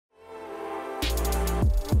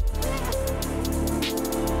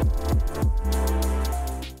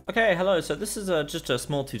Okay, hello. So this is just a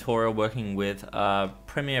small tutorial working with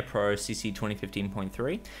Premiere Pro CC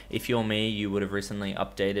 2015.3. If you're me, you would have recently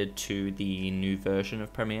updated to the new version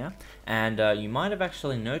of Premiere, and you might have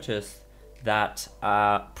actually noticed that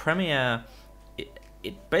Premiere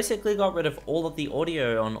it basically got rid of all of the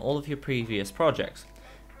audio on all of your previous projects.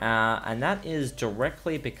 And that is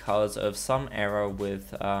directly because of some error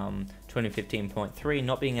with 2015.3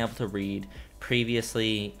 not being able to read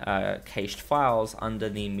previously cached files under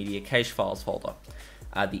the media cache files folder.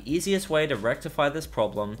 The easiest way to rectify this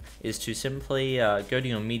problem is to simply go to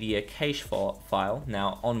your media cache file.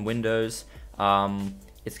 Now on Windows,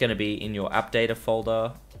 it's going to be in your app data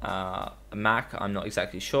folder. Mac, I'm not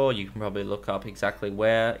exactly sure. You can probably look up exactly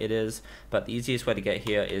where it is, but the easiest way to get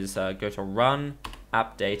here is go to Run,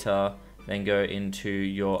 App Data, then go into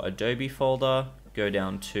your Adobe folder, go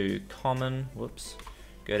down to Common,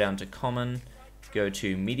 go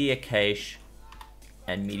to Media Cache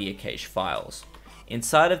and Media Cache Files.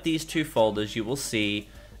 Inside of these two folders, you will see,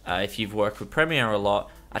 if you've worked with Premiere a lot,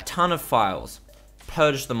 a ton of files.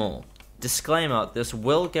 Purge them all. Disclaimer, this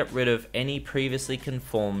will get rid of any previously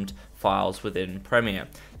conformed files within Premiere.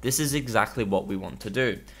 This is exactly what we want to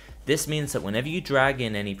do. This means that whenever you drag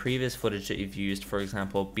in any previous footage that you've used, for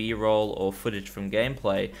example B-roll or footage from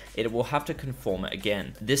gameplay, it will have to conform it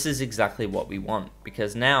again. This is exactly what we want,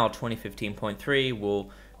 because now 2015.3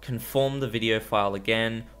 will conform the video file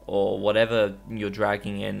again, or whatever you're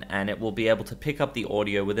dragging in, and it will be able to pick up the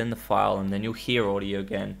audio within the file, and then you'll hear audio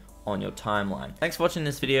again on your timeline. Thanks for watching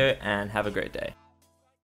this video, and have a great day.